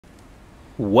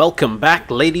Welcome back,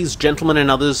 ladies, gentlemen,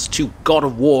 and others, to God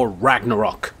of War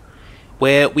Ragnarok,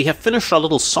 where we have finished our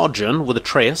little sojourn with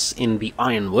Atreus in the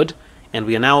Ironwood, and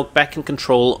we are now back in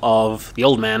control of the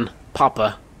old man,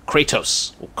 Papa,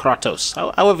 Kratos, or Kratos,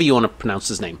 however you want to pronounce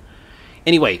his name.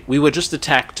 Anyway, we were just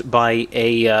attacked by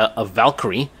a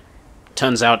Valkyrie.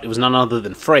 Turns out it was none other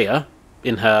than FREYA,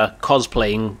 in her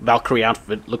cosplaying Valkyrie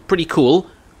outfit. Looked pretty cool,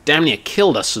 damn near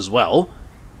killed us as well.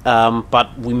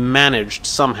 But we managed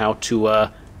somehow to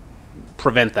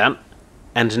prevent that,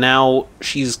 and now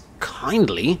she's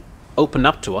kindly opened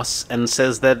up to us and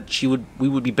says that we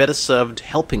would be better served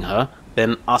helping her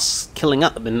than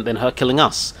her killing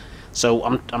us. So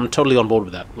I'm totally on board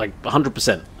with that, like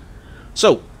 100%.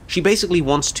 So she basically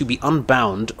wants to be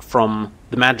unbound from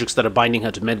the magics that are binding her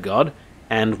to Midgard,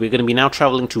 and we're going to be now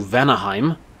traveling to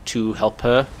Vanaheim to help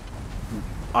her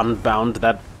unbound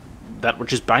that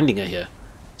which is binding her here.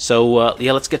 So,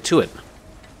 yeah, let's get to it.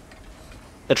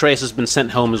 Atreus has been sent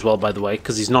home as well, by the way,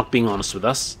 because he's not being honest with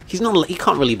us. He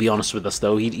can't really be honest with us,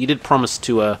 though. He did promise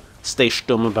to stay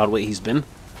stum about where he's been.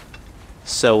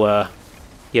 So,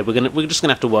 yeah, we're just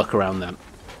gonna have to work around that.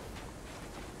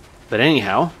 But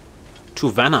anyhow, to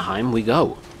Vanaheim we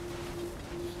go.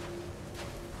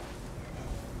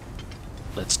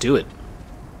 Let's do it.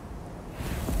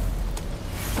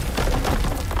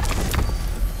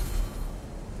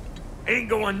 Ain't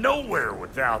going nowhere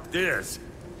without this.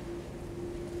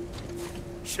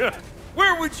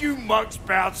 Where would you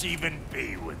muckspouts even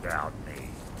be without me?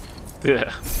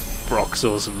 Yeah, Brock's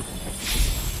awesome.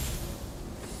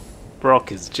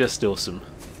 Brock is just awesome.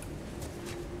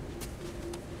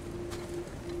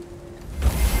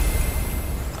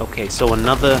 Okay, so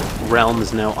another realm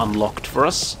is now unlocked for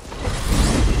us.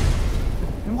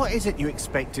 And what is it you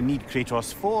expect to need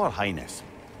Kratos for, Highness?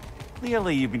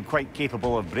 Clearly, you've been quite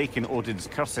capable of breaking Odin's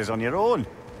curses on your own.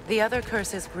 The other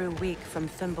curses grew weak from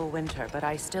Fimbulwinter, but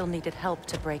I still needed help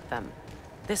to break them.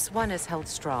 This one is held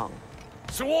strong.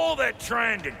 So all that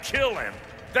trying to kill him,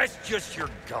 that's just your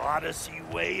goddessy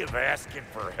way of asking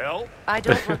for help? I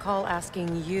don't recall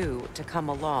asking you to come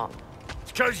along.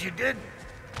 It's 'cause you didn't.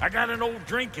 I got an old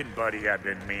drinking buddy I've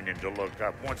been meaning to look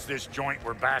up once this joint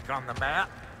were back on the map.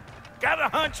 Got a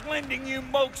hunch lending you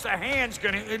mokes a hand's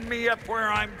gonna end me up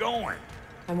where I'm going.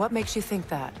 And what makes you think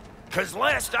that? 'Cause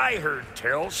last I heard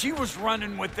tell, she was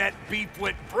running with that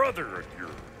beefwit brother of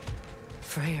yours.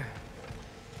 FREYR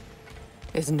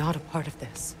is not a part of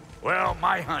this. Well,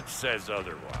 my hunch says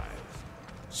otherwise.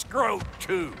 Scrote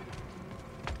too.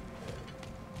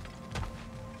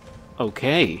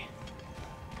 Okay.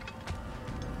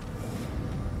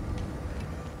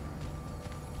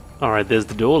 Alright, there's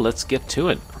the door. Let's get to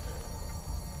it.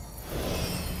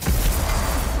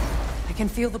 I can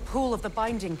feel the pull of the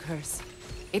binding curse.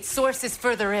 Its source is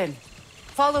further in.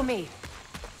 Follow me.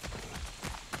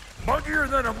 Muggier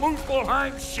than a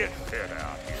Muspelheim shit pit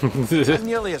out here. Not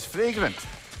nearly as fragrant.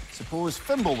 Suppose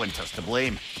Fimbulwinter's to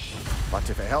blame. But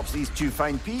if it helps these two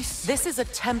find peace... This is a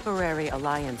temporary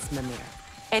alliance, Mimir.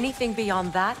 Anything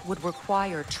beyond that would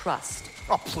require trust.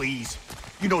 Oh, please.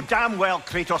 You know damn well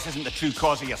Kratos isn't the true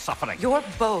cause of your suffering. You're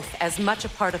both as much a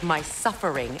part of my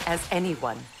suffering as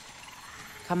anyone.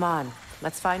 Come on,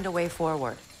 let's find a way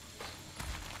forward.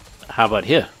 How about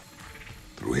here?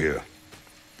 Through here.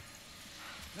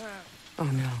 Oh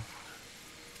no.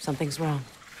 Something's wrong.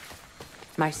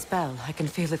 My spell, I can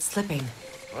feel it slipping.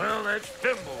 Well, that's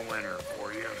Fimbulwinter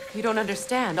for you. You don't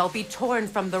understand. I'll be torn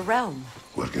from the realm.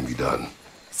 What can be done?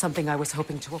 Something I was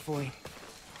hoping to avoid.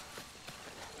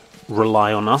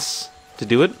 Rely on us to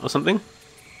do it, or something?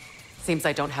 Seems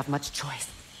I don't have much choice.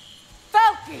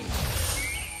 Falky!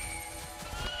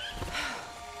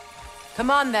 Come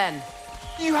on, then.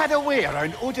 You had a way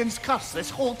around Odin's curse this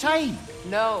whole time.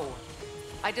 No.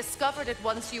 I discovered it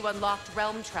once you unlocked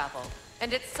realm travel,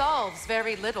 and it solves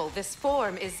very little. This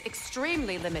form is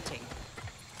extremely limiting.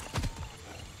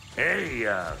 Hey,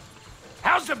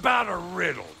 how's about a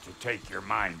riddle to take your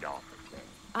mind off of things?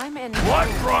 I'm in... What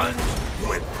runs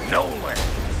with no legs?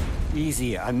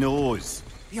 Easy, I knows.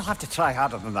 You'll have to try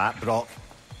harder than that, Brock.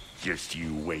 Just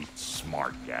you wait,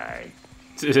 smart guy.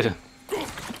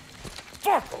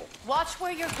 Watch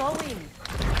where you're going.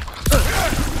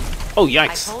 Oh, I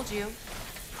yikes. told you.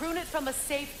 Prune it from a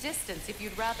safe distance if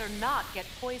you'd rather not get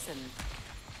poisoned.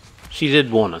 She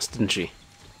did warn us, didn't she?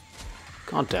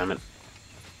 God damn it.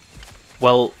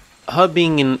 Well, her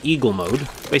being in eagle mode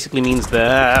basically means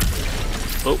that...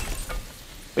 Oh.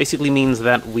 Basically means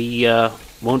that we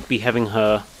won't be having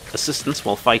her assistance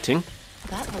while fighting.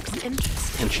 That looks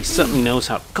interesting. And she certainly knows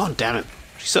how... God damn it.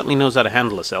 She certainly knows how to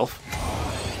handle herself.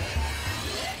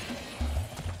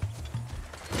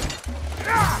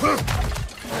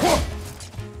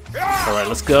 Alright,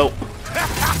 let's go.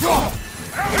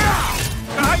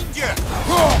 Behind you!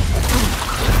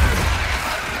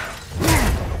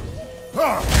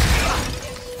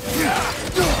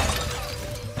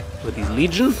 With these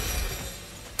Legion.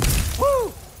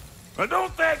 Woo! But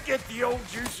don't that get the old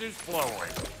juices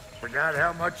flowing? Forgot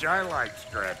how much I like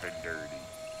scrapping dirty.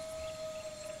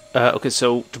 Okay,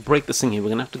 so to break this thing here, we're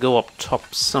gonna have to go up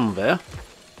top somewhere.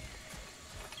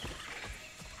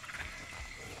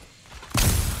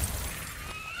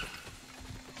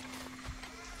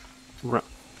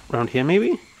 Around here,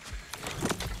 maybe?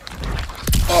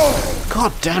 Oh!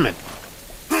 God damn it!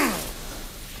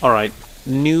 Alright,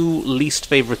 new least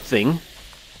favorite thing.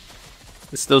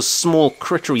 It's those small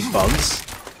crittery bugs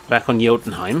back on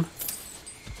Jotunheim.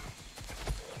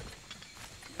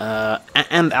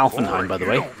 And Alfenheim, by the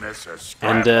way.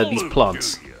 And these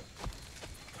plants.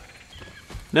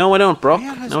 No, I don't, Brock.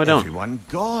 No, I don't. Everyone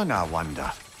gone, I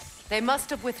wonder. They must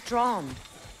have withdrawn,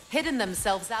 hidden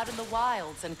themselves out in the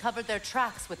wilds, and covered their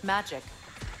tracks with magic.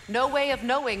 No way of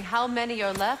knowing how many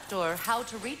are left or how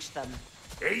to reach them.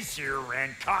 Aesir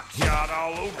ran cockshot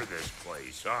all over this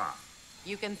place, huh?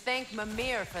 You can thank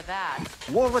Mimir for that.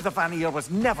 War with the Vanir was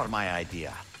never my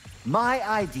idea. My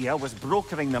idea was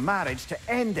brokering the marriage to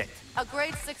end it. A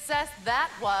great success that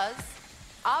was.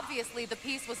 Obviously, the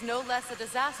peace was no less a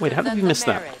disaster Wait, how did than we the miss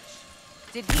that? marriage.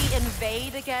 Did he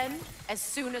invade again as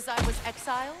soon as I was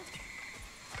exiled?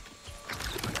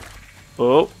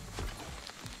 Oh.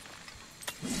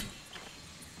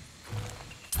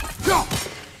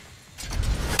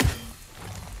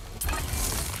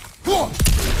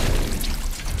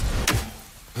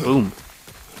 Boom.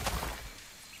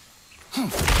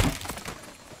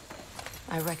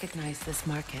 I recognize this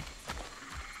market.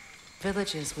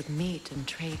 Villages would meet and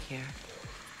trade here.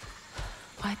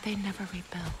 Why'd they never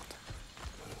rebuild?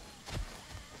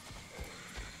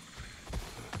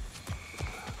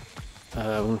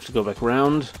 We'll have to go back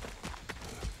around.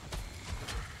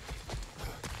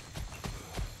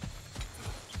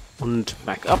 And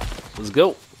back up. Let's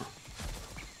go.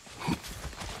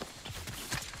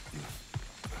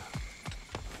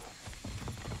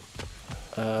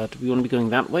 Do we want to be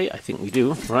going that way? I think we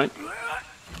do, right?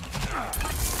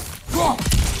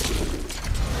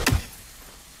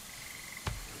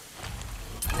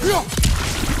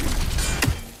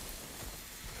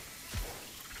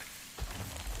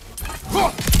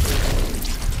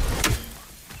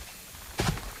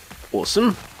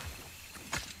 Awesome.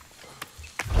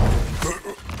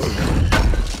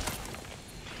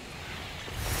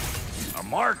 A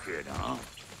market, huh?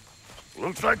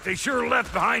 Looks like they sure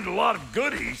left behind a lot of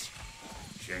goodies.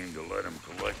 Shame to let them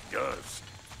collect dust.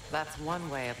 That's one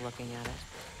way of looking at it.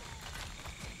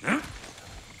 Huh?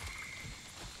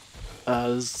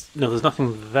 No, there's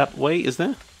nothing that way, is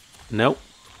there? No.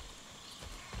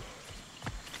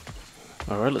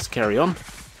 Alright, let's carry on.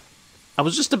 I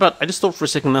just thought for a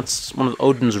second that's one of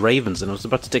Odin's ravens, and I was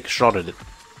about to take a shot at it.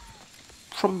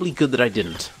 Probably good that I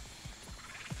didn't.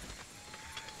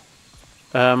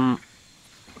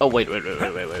 Oh, wait.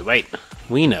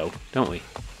 We know, don't we?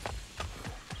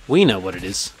 We know what it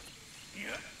is.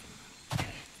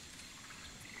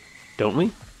 Don't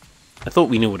we? I thought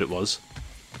we knew what it was.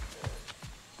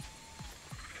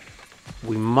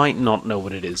 We might not know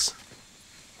what it is.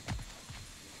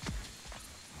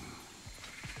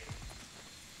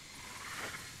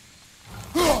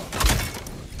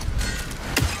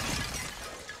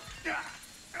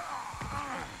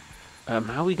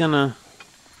 How are we gonna...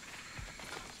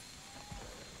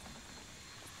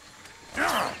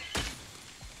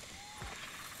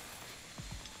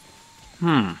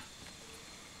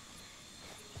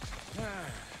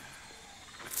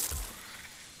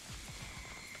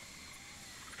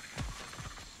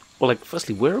 Well, like,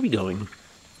 firstly, where are we going?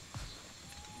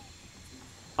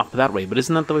 Up that way, but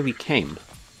isn't that the way we came?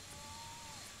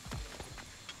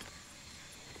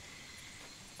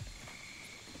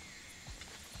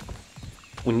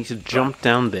 We need to jump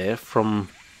down there from...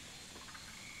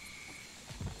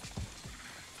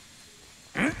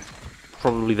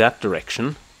 probably that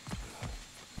direction.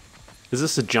 Is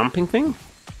this a jumping thing?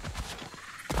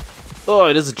 Oh,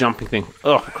 it is a jumping thing.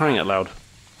 Oh, for crying out loud.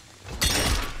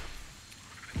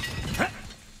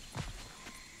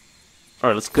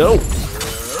 Alright, let's go.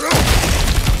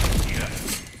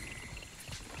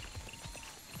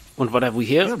 And what have we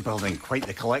here? You're building quite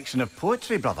the collection of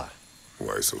poetry, brother.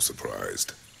 Why so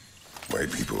surprised? My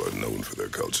people are known for their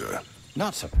culture.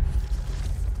 Not so.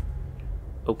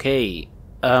 Okay.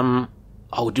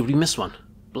 Oh, did we miss one?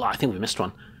 Blah, I think we missed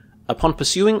one. Upon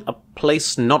pursuing a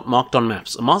place not marked on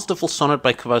maps, a masterful sonnet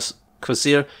by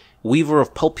Kvasir, weaver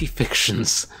of pulpy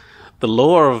fictions. The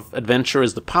lure of adventure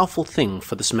is the powerful thing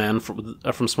for this man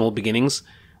from small beginnings.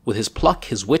 With his pluck,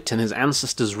 his wit, and his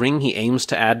ancestors' ring, he aims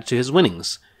to add to his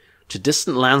winnings. To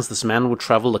distant lands this man would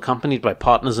travel, accompanied by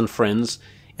partners and friends,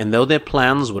 and though their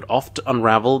plans would oft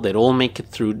unravel, they'd all make it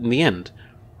through in the end.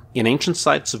 In ancient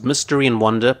sites of mystery and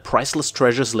wonder, priceless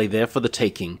treasures lay there for the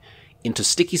taking. Into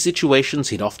sticky situations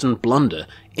he'd often blunder.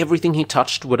 Everything he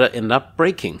touched would end up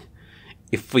breaking.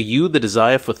 If for you the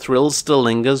desire for thrills still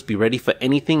lingers, be ready for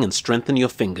anything and strengthen your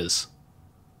fingers.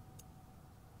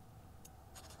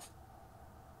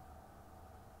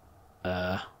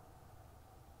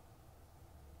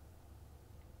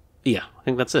 Yeah, I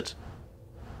think that's it.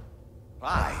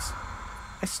 Rise.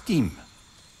 Esteem.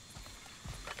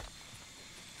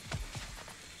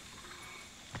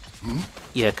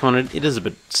 Yeah, come on, it is a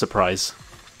bit surprise.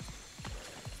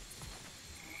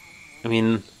 I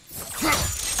mean,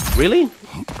 really?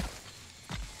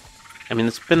 I mean,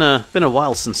 it's been a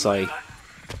while since I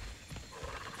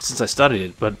studied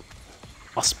it, but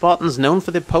are Spartans known for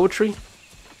their poetry?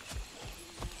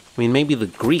 I mean, maybe the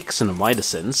Greeks in a wider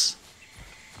sense.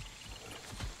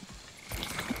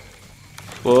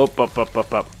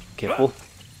 Up. Careful.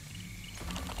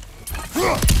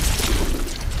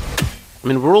 I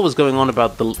mean, we're always going on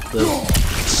about the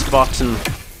Spartan,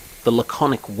 the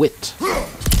laconic wit.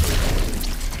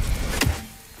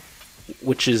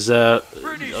 Which is,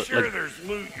 Pretty sure there's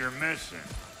loot you're missing.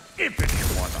 If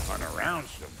you want to hunt around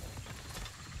some.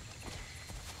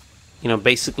 You know,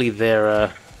 basically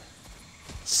their,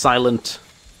 silent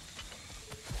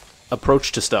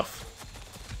approach to stuff.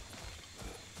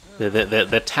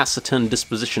 Their taciturn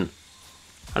disposition.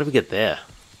 How do we get there?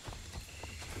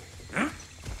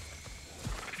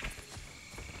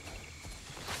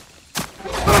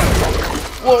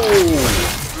 Whoa!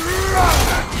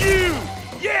 You!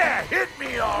 Yeah, hit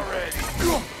me already!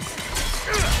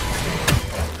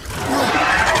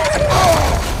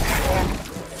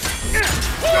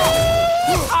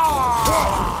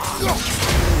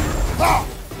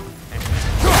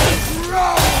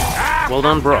 Well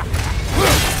done, bro.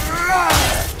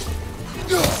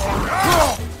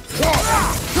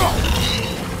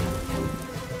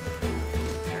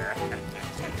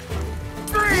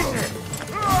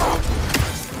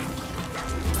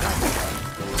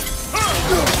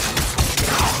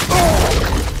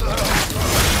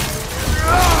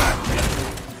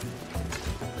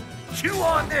 Chew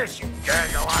on this, you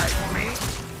gaggle-eyed meat!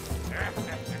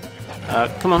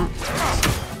 Come on.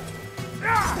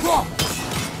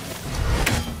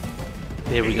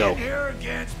 There we go.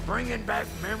 Arrogance bringing back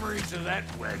memories of that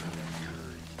wedding of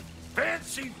yours.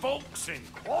 Fancy folks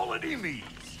and quality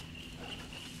meats.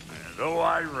 Though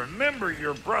I remember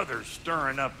your brother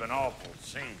stirring up an awful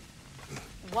scene.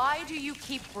 Why do you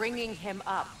keep bringing him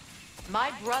up?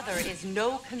 My brother is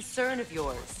no concern of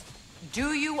yours.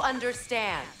 Do you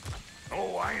understand?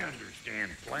 Oh, I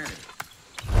understand plenty.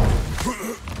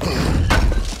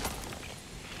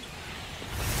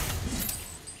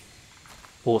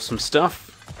 Awesome stuff.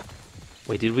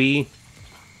 Wait, did we...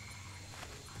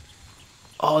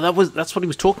 Oh, that's what he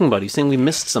was talking about. He's saying we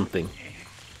missed something.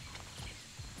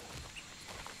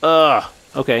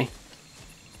 Okay.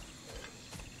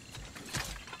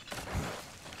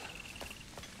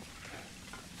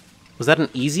 Was that an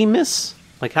easy miss?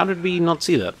 Like, how did we not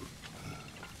see that?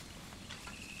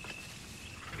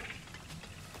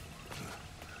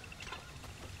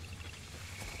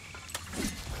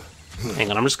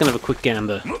 Hang on, I'm just gonna have a quick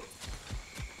gander.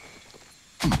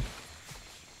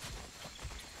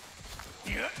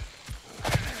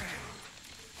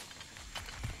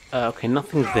 Okay,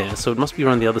 nothing there, so it must be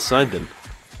around the other side then.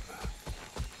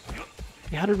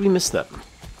 Yeah, how did we miss that?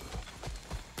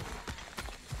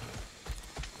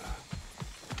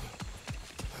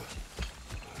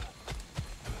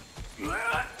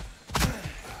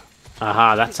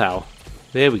 Aha, that's how.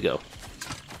 There we go.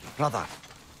 Brother,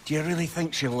 do you really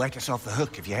think she'll let us off the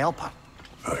hook if you help her?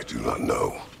 I do not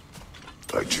know.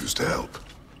 I choose to help.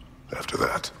 After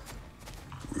that,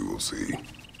 we will see.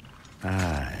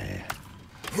 Aye.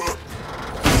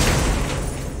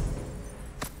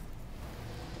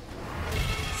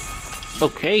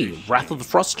 Okay, Wrath of the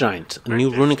Frost Giant, a new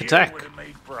runic attack.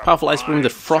 Powerful ice beam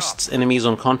that frosts enemies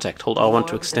on contact. Hold R1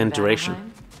 to extend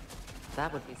duration.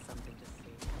 That would be something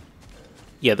to see.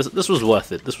 Yeah, this was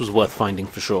worth it. This was worth finding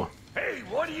for sure. Hey,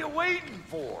 what are you waiting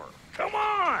for? Come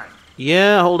on!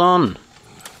 Yeah, hold on.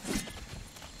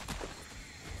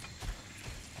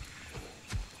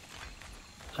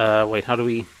 Wait, how do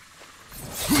we...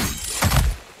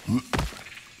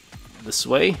 This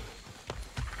way?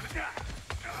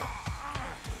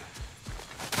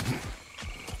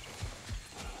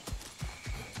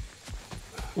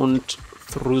 and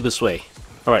through this way.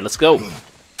 Alright, let's go.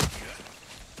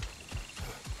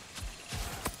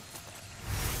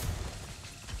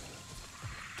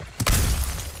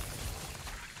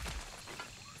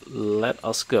 Let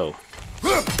us go.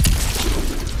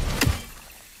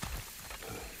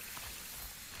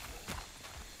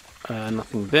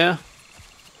 Nothing there.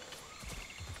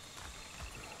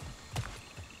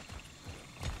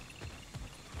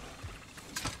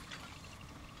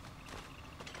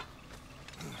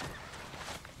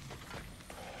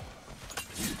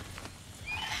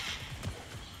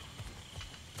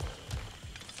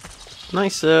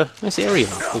 Nice area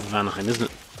with Vanaheim, isn't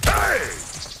it?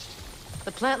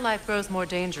 The plant life grows more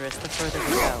dangerous the further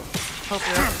we go. Hope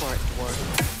you're up for it, dwarf.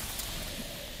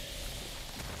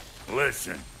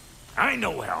 Listen, I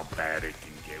know how bad it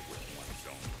can get with one's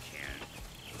own kin.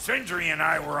 Sindri and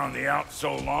I were on the out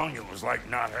so long it was like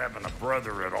not having a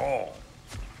brother at all.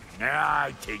 Now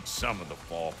I take some of the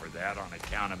fall for that on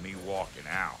account of me walking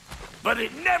out. But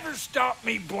it never stopped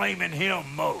me blaming him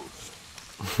most.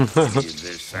 Does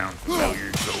this sound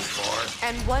familiar so far?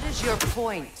 And what is your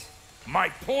point? My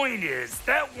point is,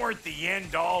 that weren't the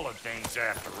end-all of things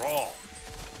after all.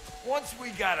 Once we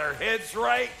got our heads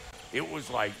right, it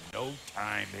was like no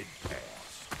time had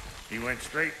passed. He went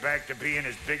straight back to being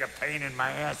as big a pain in my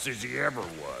ass as he ever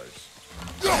was.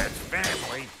 That's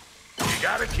family. You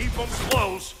gotta keep them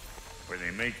close, or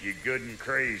they make you good and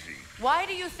crazy. Why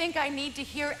do you think I need to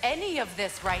hear any of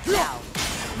this right now?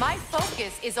 My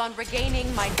focus is on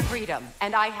regaining my freedom,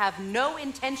 and I have no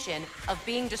intention of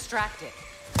being distracted.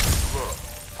 Look,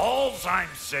 all I'm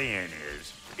saying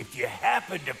is, if you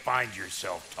happen to find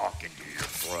yourself talking to your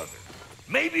brother,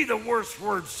 maybe the worst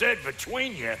word said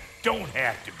between you don't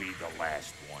have to be the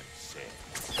last one said.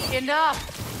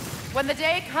 Enough! When the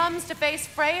day comes to face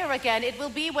FREYR again, it will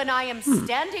be when I am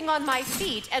standing on my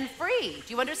feet and free.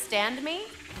 Do you understand me?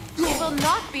 It will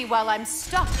not be while I'm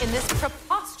stuck in this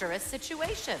preposterous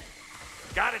situation.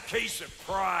 Got a case of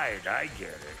pride, I get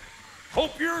it.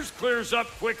 Hope yours clears up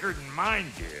quicker than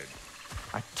mine did.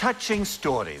 A touching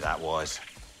story, that was.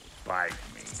 Bite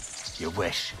me. You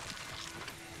wish.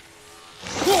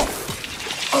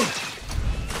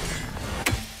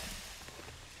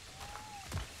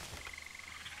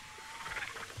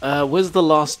 Where's the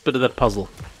last bit of that puzzle?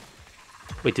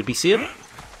 Wait, did we see it?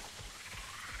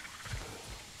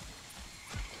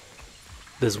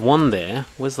 There's one there.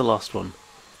 Where's the last one?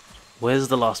 Where's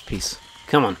the last piece?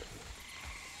 Come on.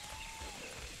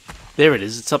 There it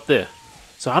is. It's up there.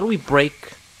 So how do we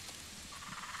break...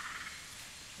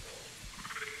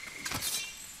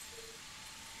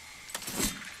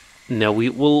 No, we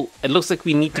will... It looks like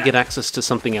we need to get access to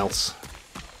something else.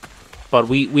 But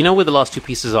we know where the last two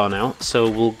pieces are now, so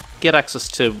we'll get access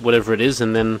to whatever it is,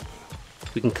 and then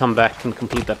we can come back and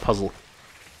complete that puzzle.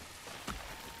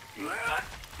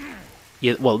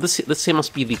 Yeah, well, this here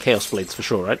must be the Chaos Blades for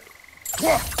sure, right?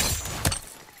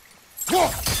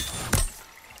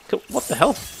 What the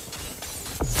hell?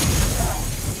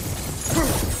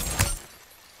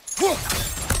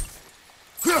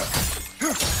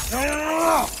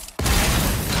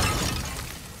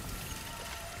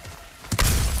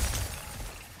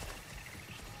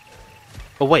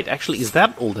 Oh wait, actually, is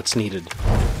that all that's needed?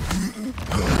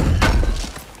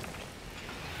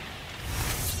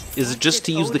 Is it just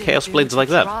to use the Chaos Blades like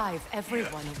that? Drive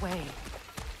everyone away.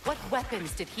 What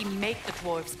weapons did he make the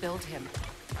dwarves build him?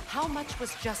 How much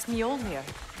was just Mjolnir?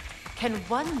 Can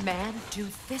one man do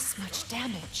this much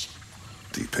damage?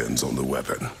 Depends on the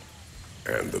weapon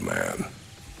and the man.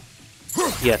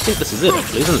 Yeah, I think this is it,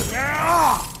 actually, isn't it?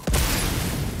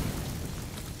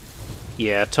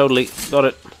 Yeah, totally. Got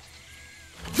it.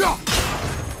 I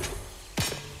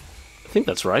think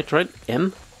that's right?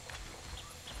 N?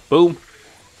 Boom.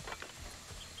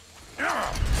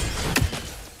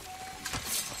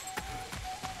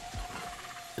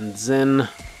 And then...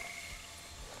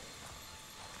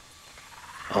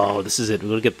 Oh, this is it. We're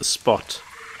gonna get the spot.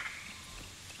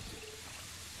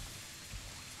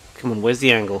 Come on, where's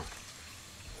the angle?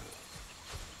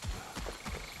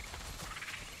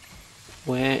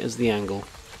 Where is the angle?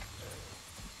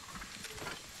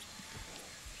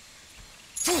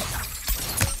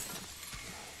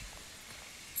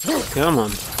 Come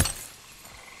on.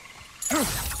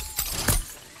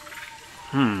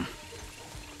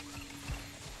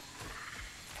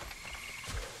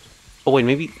 Oh wait,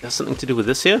 maybe that's something to do with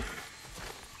this here?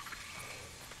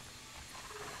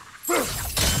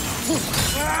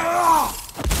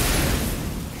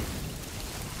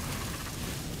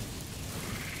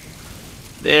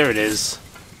 There it is.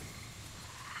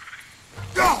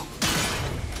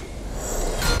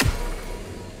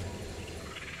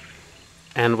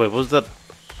 And wait, what was that?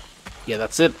 Yeah,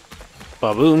 that's it.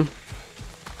 Baboom.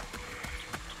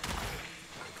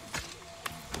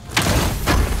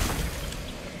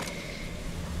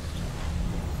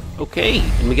 Okay,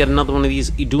 and we get another one of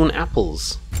these Idun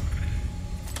apples.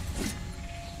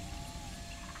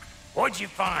 What'd you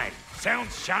find?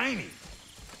 Sounds shiny.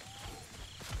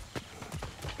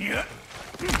 Yeah.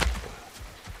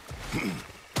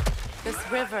 This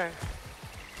river.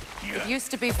 It used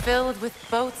to be filled with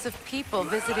boats of people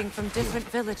visiting from different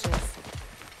villages.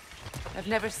 I've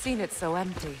never seen it so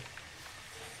empty.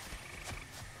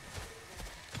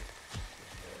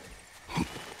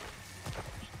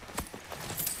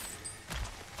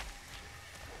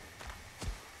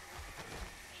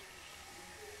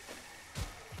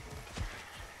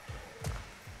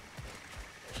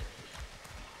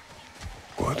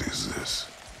 What is this?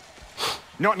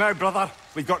 Not now, brother.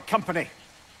 We've got company.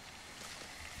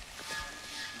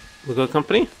 We got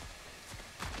company?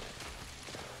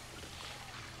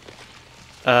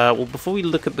 Well, before we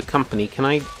look at the company, can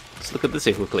I just look at this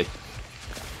here quickly?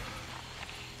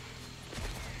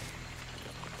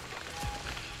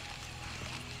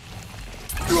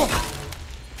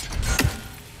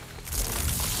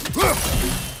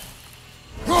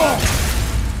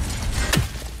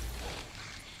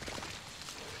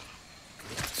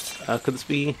 Could this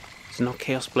be... It's not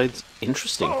Chaos Blades?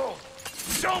 Interesting. Oh,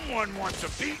 someone wants a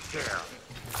beat there.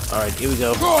 Alright, here we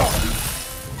go.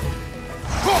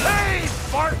 Hey,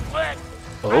 Bartlett!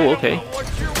 Oh, okay. I don't know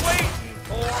what you're waiting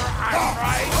for. I'm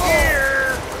right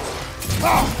here.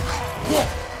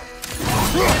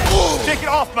 Take it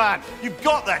off, man. You've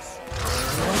got this.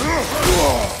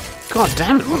 God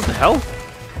damn it, what the hell?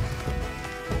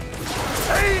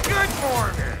 Hey, good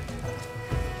for me.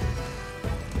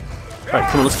 Alright,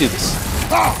 come on, let's do this.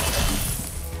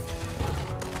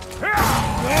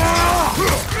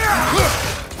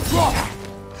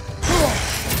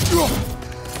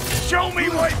 Show me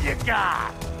what you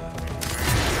got.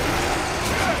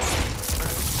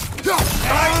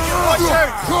 Watch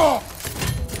out.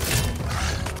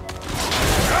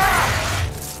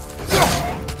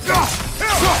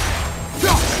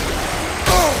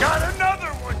 Got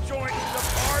another one joining the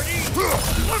party.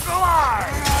 Look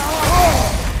alive.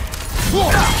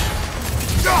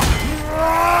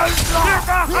 They're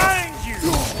behind you.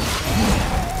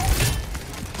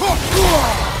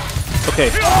 Okay.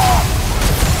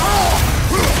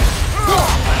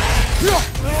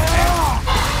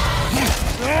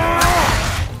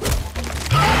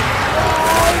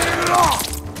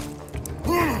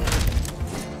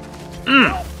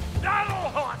 That'll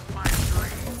haunt my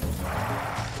dreams.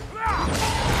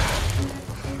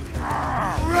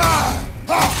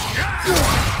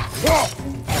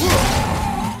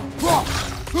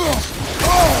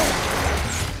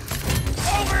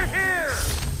 Over here.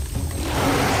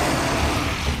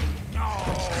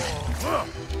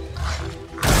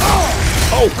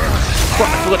 Oh! Fuck, I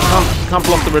forgot you can't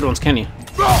block the red ones, can you?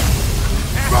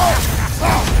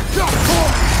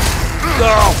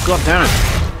 Oh, god damn it.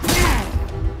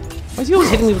 Why is he always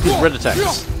hitting me with these red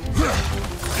attacks?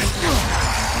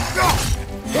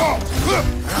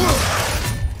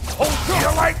 Hope you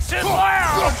likes it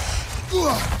loud.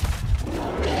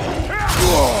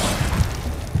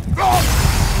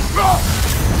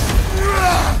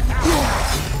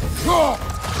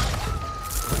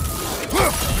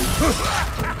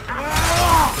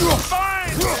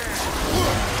 Fine.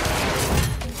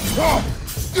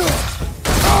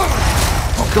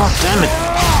 Oh god damn it!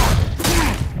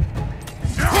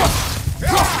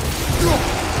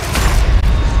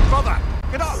 Brother,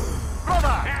 get up.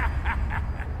 Brother.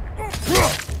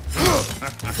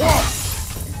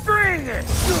 Bring it.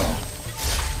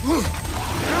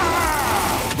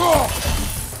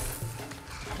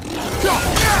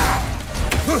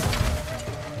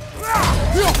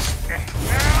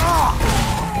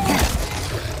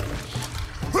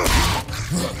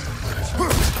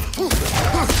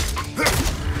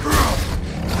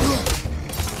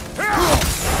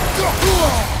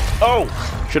 Oh!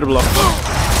 Should have blocked.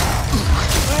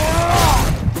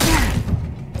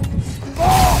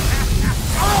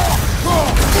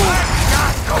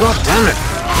 God damn it!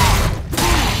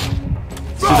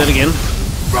 Let's do that again.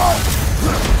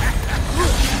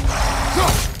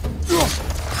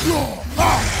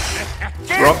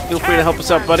 Rock, feel free to help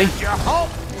us out, buddy.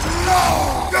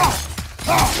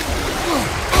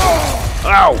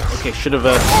 Ow! Okay, should have,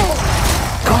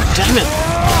 God damn it!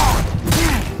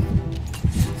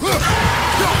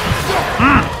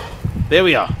 There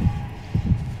we are.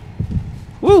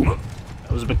 Woo!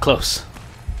 That was a bit close.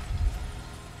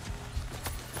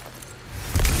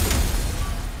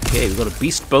 Okay, we've got a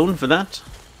beast bone for that.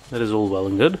 That is all well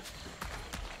and good.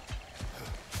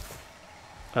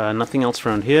 Nothing else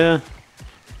around here.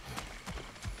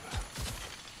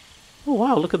 Oh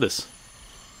wow, look at this.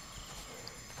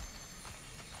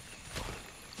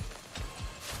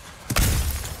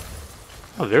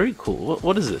 Oh, very cool.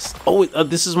 What is this? Oh,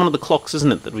 this is one of the clocks,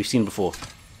 isn't it, that we've seen before?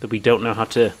 That we don't know how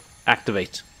to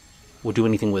activate or do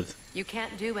anything with. You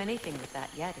can't do anything with that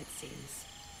yet, it seems.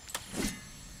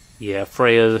 Yeah,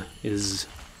 FREYA is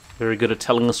very good at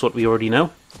telling us what we already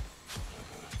know.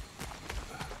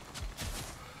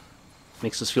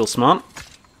 Makes us feel smart.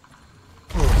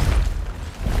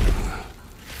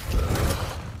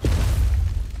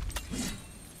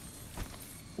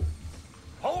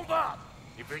 Hold up!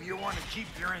 If you want to keep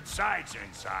your insides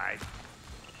inside.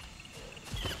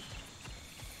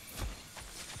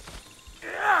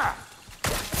 Yeah!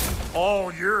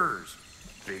 All yours,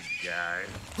 big guy.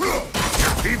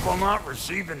 People not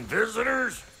receiving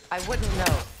visitors? I wouldn't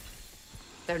know.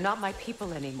 They're not my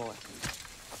people anymore.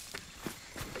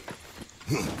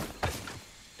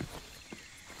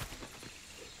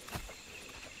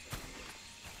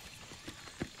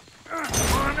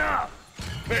 Come on up.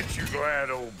 Bet you're glad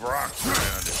old Brock's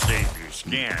around to save your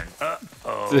skin.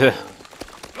 Uh-oh.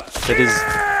 That is...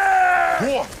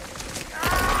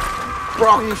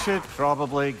 Brock! We should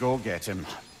probably go get him.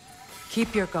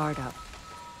 Keep your guard up.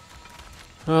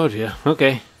 Oh dear,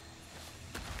 okay.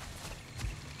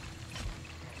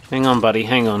 Hang on, buddy,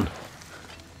 hang on.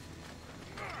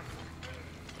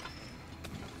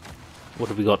 What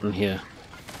have we got in here?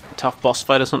 A tough boss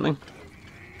fight or something?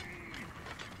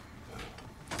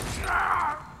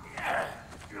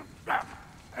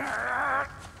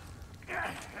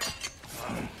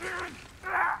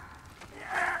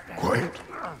 Quiet.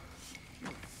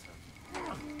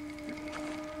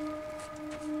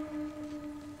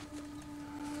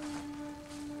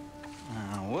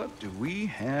 What do we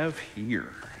have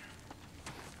here?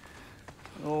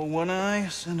 Oh, One Eye,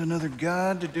 send another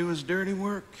god to do his dirty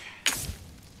work.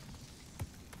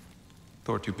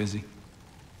 Thor too busy?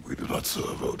 We do not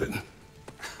serve Odin.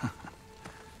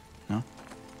 No?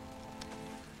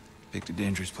 Picked a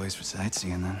dangerous place for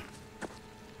sightseeing, then.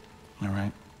 All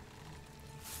right.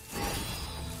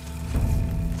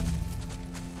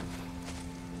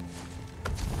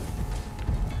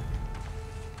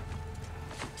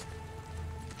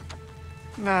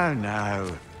 Now.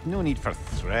 No need for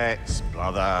threats,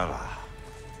 brother.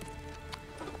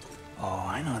 Oh,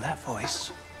 I know that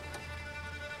voice.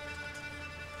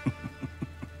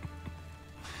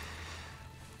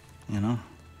 You know,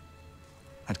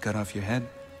 I'd cut off your head,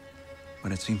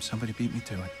 but it seems somebody beat me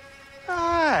to it.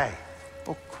 Aye.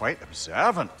 Oh, quite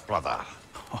observant, brother.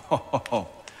 Oh,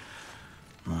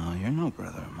 no, you're no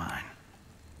brother of mine.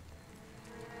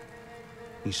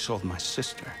 You sold my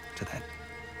sister to that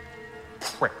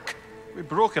prick. We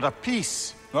broke it a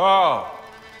piece. Oh!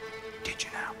 Did you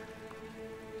now?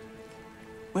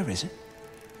 Where is it?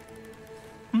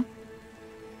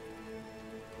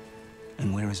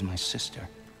 And where is my sister?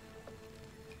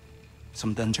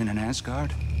 Some dungeon in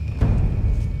Asgard?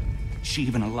 Is she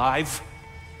even alive?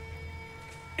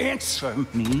 Answer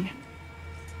me.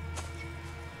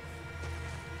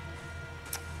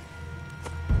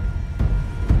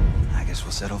 I guess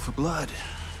we'll settle for blood.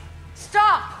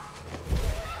 Stop!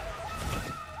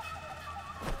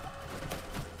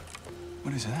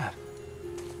 What is that?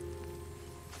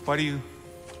 Why do you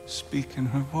speak in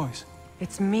her voice?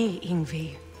 It's me,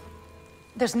 Ingvi.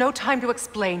 There's no time to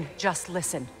explain, just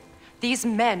listen. These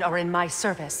men are in my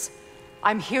service.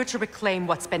 I'm here to reclaim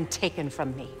what's been taken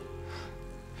from me.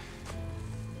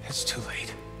 It's too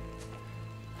late.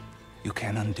 You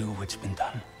can't undo what's been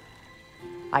done.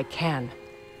 I can.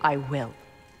 I will.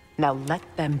 Now let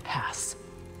them pass.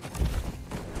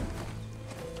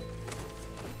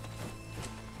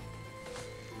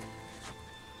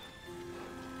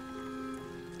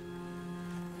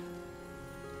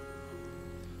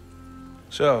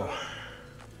 So,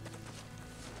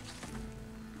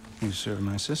 you served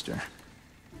my sister.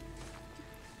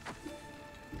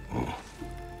 Oh.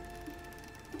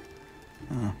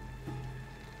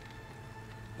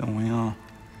 Don't we all?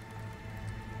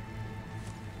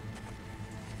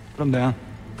 Put him down.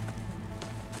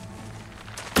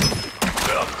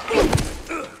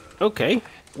 Okay,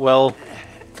 well,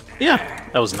 yeah,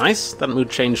 that was nice. That mood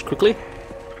changed quickly.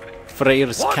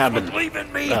 FREYR's What's cabin. with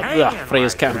leaving me hanging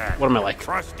FREYR's like cabin. that, What am I like?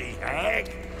 Trusty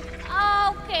hag.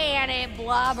 Oh, can it,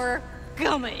 blubber?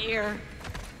 Come here.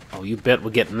 Oh, you bet we're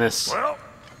getting this. Well,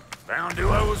 found who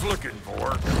I was looking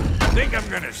for. Think I'm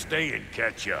gonna stay and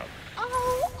catch up.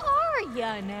 Oh, are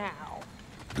ya now?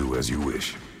 Do as you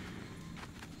wish.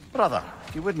 Brother,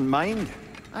 if you wouldn't mind,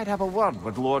 I'd have a word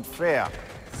with Lord Freyr.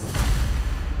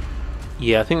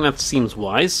 Yeah, I think that seems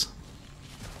wise.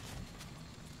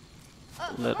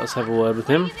 Let us have a word with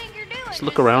him. Let's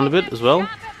look around a bit as well.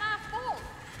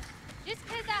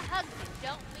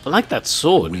 I like that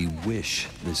sword. We wish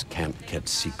this camp kept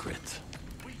secret.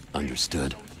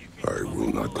 Understood? I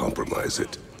will not compromise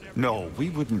it. No, we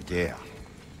wouldn't dare.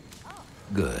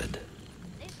 Good.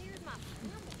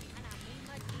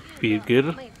 Be good.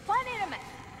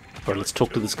 Alright, let's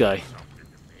talk to this guy.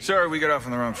 Sorry we got off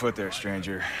on the wrong foot there,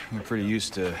 stranger. We're pretty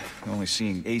used to only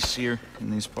seeing Aesir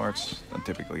in these parts. Don't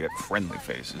typically get friendly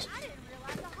faces.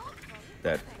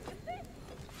 That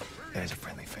is a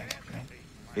friendly face, right?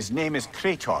 His name is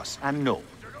Kratos, and no,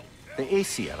 the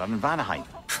Aesir are in Vanaheim.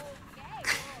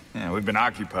 Yeah, we've been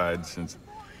occupied since...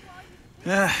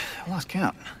 I lost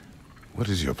count. What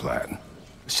is your plan?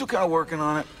 Still kind of working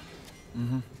on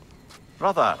it.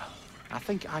 Brother, I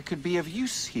think I could be of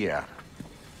use here.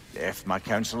 If my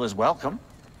counsel is welcome.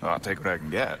 Oh, I'll take what I can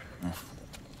get.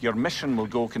 Your mission will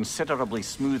go considerably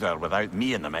smoother without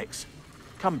me in the mix.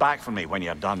 Come back for me when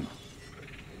you're done.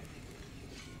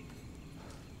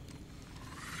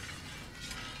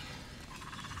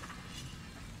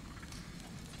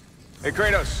 Hey,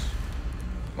 Kratos.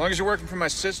 As long as you're working for my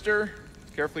sister,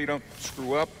 careful you don't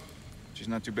screw up. She's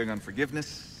not too big on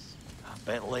forgiveness. A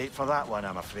bit late for that one,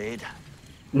 I'm afraid.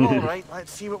 All right,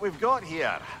 let's see what we've got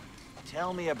here.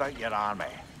 Tell me about your army.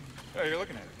 Oh, you're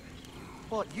looking at it.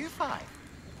 What, you five?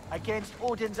 Against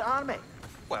Odin's army?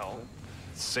 Well,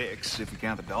 6 if you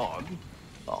count the dog.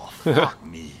 Oh, fuck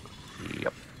me.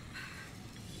 Yep.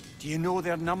 Do you know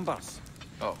their numbers?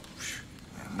 Oh,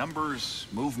 numbers,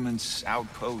 movements,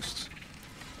 outposts.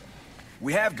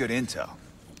 We have good intel.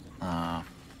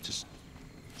 Just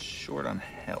short on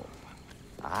help.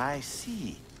 I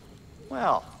see.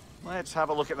 Well, let's have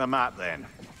a look at the map then.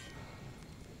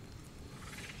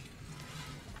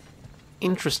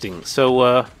 Interesting.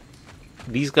 So,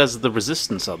 these guys are the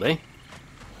Resistance, are they?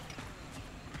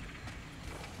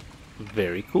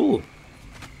 Very cool.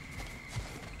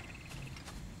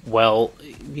 Well,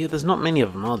 yeah, there's not many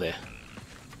of them, are there?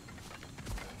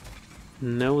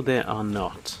 No, there are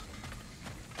not.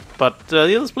 But yeah,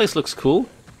 this place looks cool.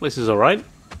 Place is alright.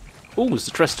 Oh, there's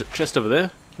a chest over there.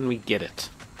 Can we get it?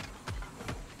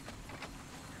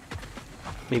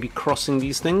 Maybe crossing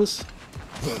these things?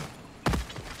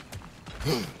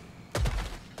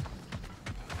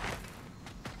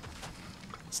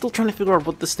 Still trying to figure out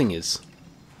what this thing is.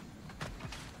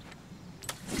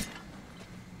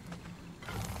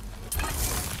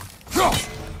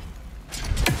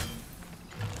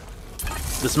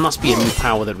 This must be a new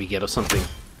power that we get or something.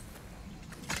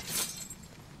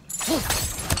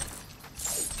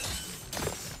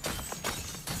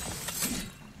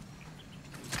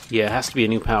 Yeah, it has to be a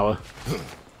new power.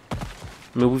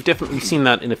 I mean, we've definitely seen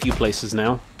that in a few places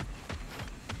now.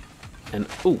 And,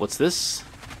 oh, what's this?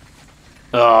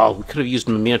 Oh, we could have used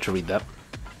Mimir to read that.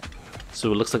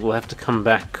 So it looks like we'll have to come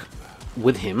back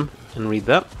with him and read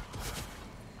that.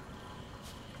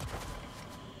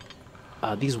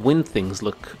 These wind things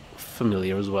look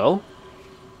familiar as well.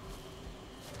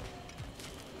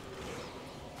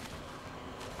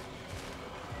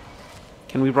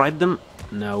 Can we ride them?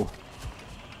 No.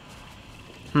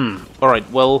 Alright,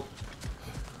 well...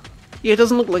 yeah, it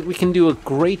doesn't look like we can do a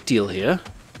great deal here.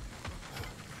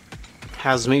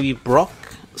 Has maybe Brock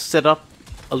set up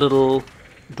a little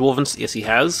dwarven... yes, he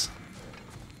has.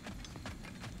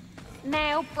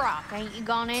 Now, Brock, ain't you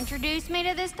gonna introduce me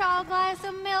to this tall glass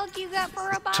of milk you got for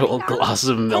a bodyguard? Tall glass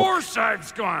of Of milk. course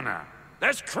I've gonna.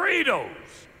 That's Kratos.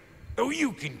 Though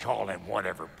you can call him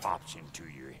whatever pops into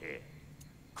your head.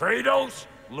 Kratos,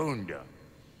 Lunda.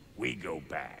 We go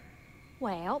back.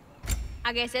 Well,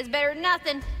 I guess that's better than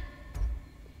nothing.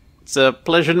 It's a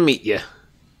pleasure to meet you.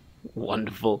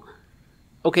 Wonderful.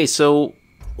 Okay, so...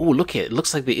 oh, look here. It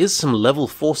looks like there is some level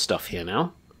 4 stuff here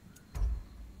now.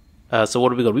 So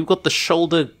what have we got? We've got the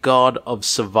Shoulder Guard of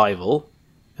Survival.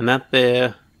 And that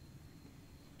there...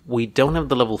 we don't have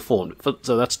the level 4.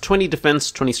 So that's 20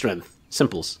 defense, 20 strength.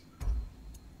 Simples.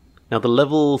 Now the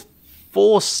level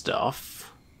 4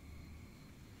 stuff...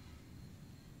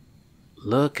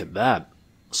 look at that.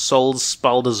 Soul's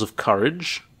Spalders of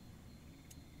Courage.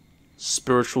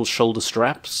 Spiritual Shoulder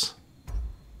Straps.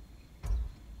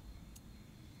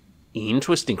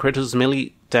 Interesting. Kratos'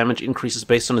 melee damage increases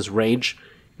based on his rage.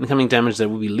 Incoming damage that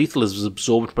will be lethal is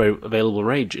absorbed by available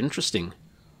rage. Interesting.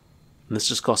 And this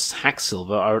just costs hack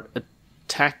silver. Our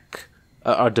attack...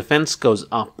 our defense goes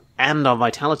up and our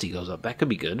vitality goes up. That could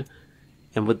be good.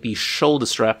 And with the shoulder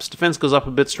straps, defense goes up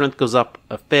a bit, strength goes up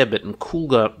a fair bit, and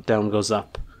cooldown goes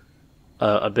up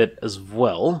a bit as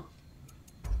well.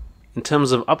 In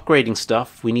terms of upgrading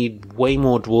stuff, we need way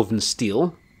more dwarven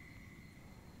steel.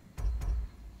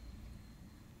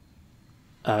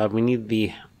 We need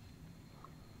the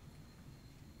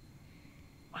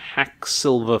hack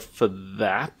silver for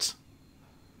that.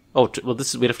 Oh, well,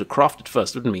 we'd have to craft it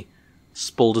first, wouldn't we?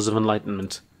 Spoulders of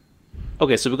Enlightenment.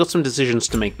 Okay, so we've got some decisions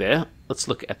to make there. Let's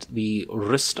look at the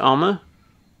wrist armor.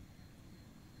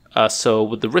 So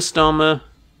with the wrist armor,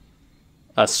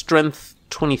 strength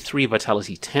 23,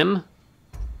 vitality 10.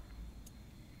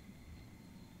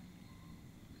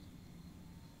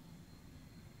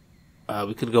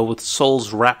 We could go with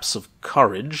Soul's Wraps of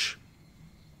Courage.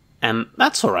 And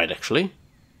that's alright, actually.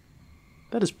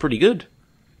 That is pretty good.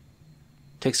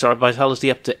 Takes our vitality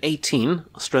up to 18,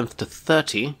 strength to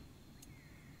 30.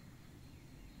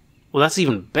 Well, that's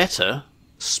even better.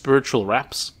 Spiritual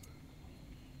Wraps.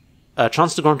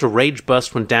 Chance to grant a Rage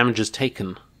Burst when damage is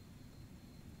taken.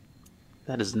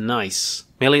 That is nice.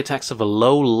 Melee attacks have a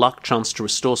low luck chance to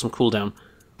restore some cooldown.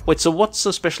 Wait, so what's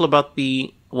so special about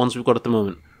the ones we've got at the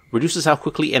moment? Reduces how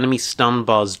quickly enemy stun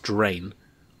bars drain.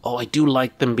 Oh, I do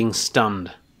like them being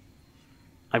stunned.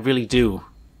 I really do.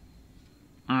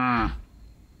 Oh,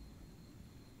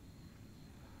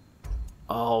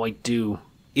 I do.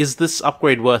 Is this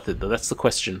upgrade worth it, though? That's the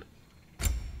question.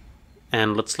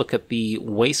 And let's look at the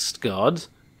Waist Guard.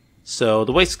 So,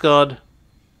 the Waist Guard...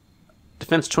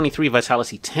 Defense 23,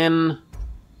 Vitality 10.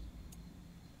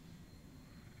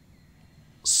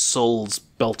 Soul's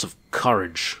Belt of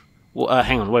Courage. Well,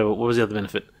 hang on, wait, what was the other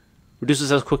benefit? Reduces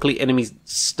how quickly enemies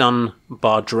stun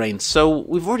bar drain. So,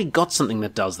 we've already got something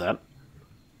that does that.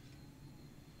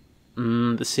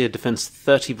 This here, Defense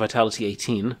 30, Vitality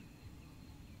 18.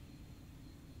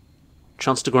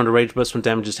 Chance to grant a Rage Burst when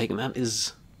damage is taken. That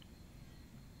is...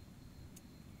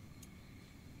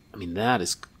 I mean, that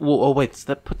is... Whoa, oh, wait,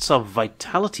 that puts our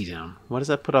vitality down. Why does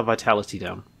that put our vitality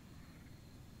down?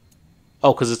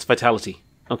 Oh, because it's vitality.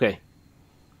 Okay.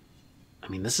 I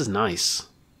mean, this is nice.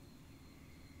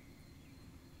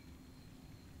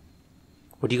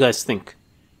 What do you guys think?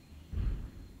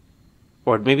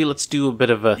 Or maybe let's do a bit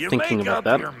of thinking about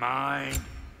that. Your mind.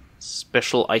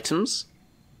 Special items.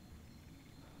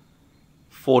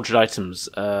 Forged items.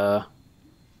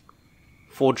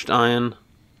 Forged iron.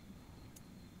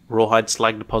 Rawhide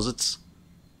slag deposits.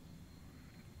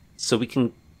 So we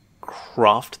can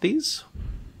craft these?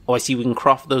 Oh, I see, we can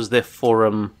craft those there for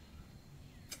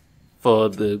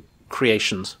the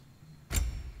creations.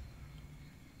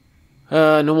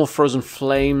 No more frozen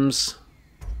flames.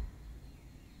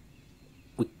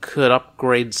 We could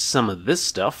upgrade some of this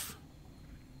stuff.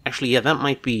 Actually, yeah, that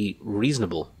might be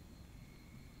reasonable.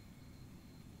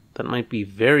 That might be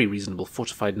very reasonable.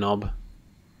 Fortified knob.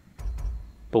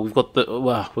 But we've got the...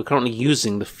 we're currently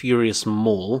using the Furious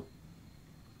Maul.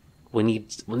 We'll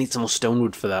need some more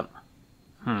stonewood for that.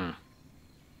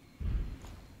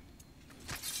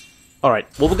 Alright,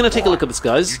 well, we're going to take a look at this,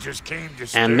 guys.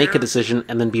 And make a decision,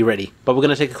 and then be ready. But we're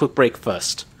going to take a quick break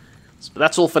first. So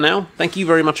that's all for now. Thank you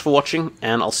very much for watching,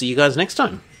 and I'll see you guys next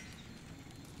time.